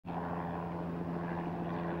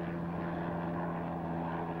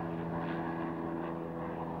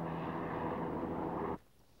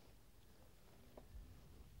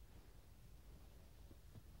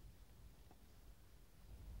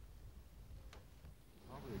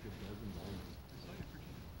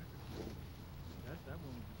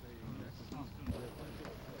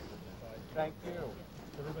Thank you.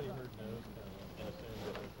 Everybody heard no, and assumed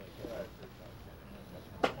it was like a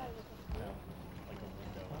like a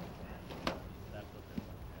window. That's what they're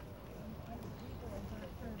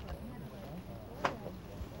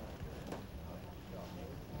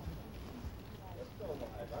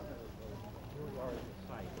Here we are at the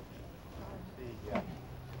site. See, yeah,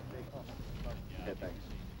 thanks.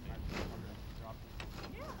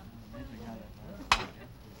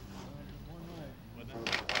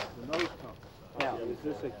 The nose cone. Now, is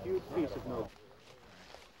this a huge piece of nose?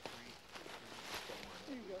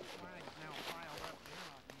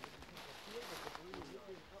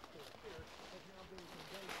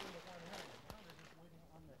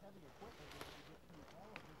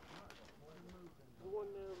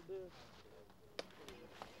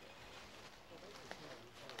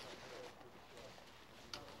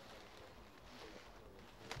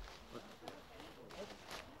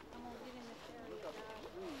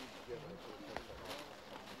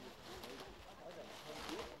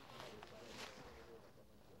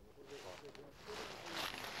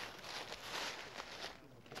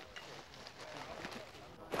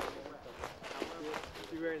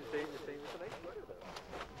 You wearing the same today?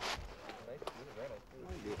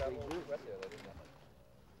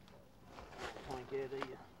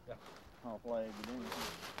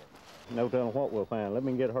 No telling what we'll find. Let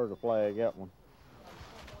me get her to flag that one.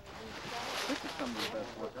 This is some of the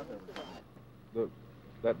best work I've ever done.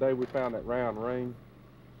 That day we found that round ring,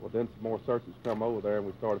 well then some more searchers come over there and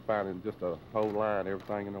we started finding just a whole line,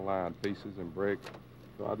 everything in the line, pieces and bricks.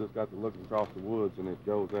 So I just got to looking across the woods and it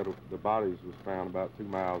goes that the bodies was found about 2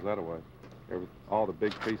 miles that way. All the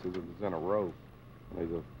big pieces was in a row. And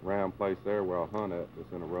there's a round place there where I'll hunt at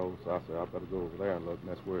that's in a row. So I said I better go over there and look, and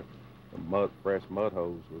that's where the fresh mud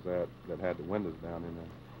hose was at that had the windows down in there.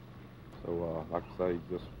 So like I say,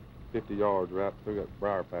 just 50 yards right through that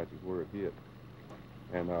briar patch is where it hit.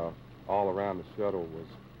 And all around the shuttle was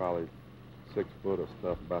probably 6 foot of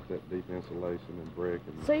stuff about that deep insulation and brick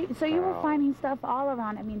and So you were finding stuff all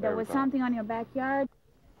around. I mean, there was something on your backyard.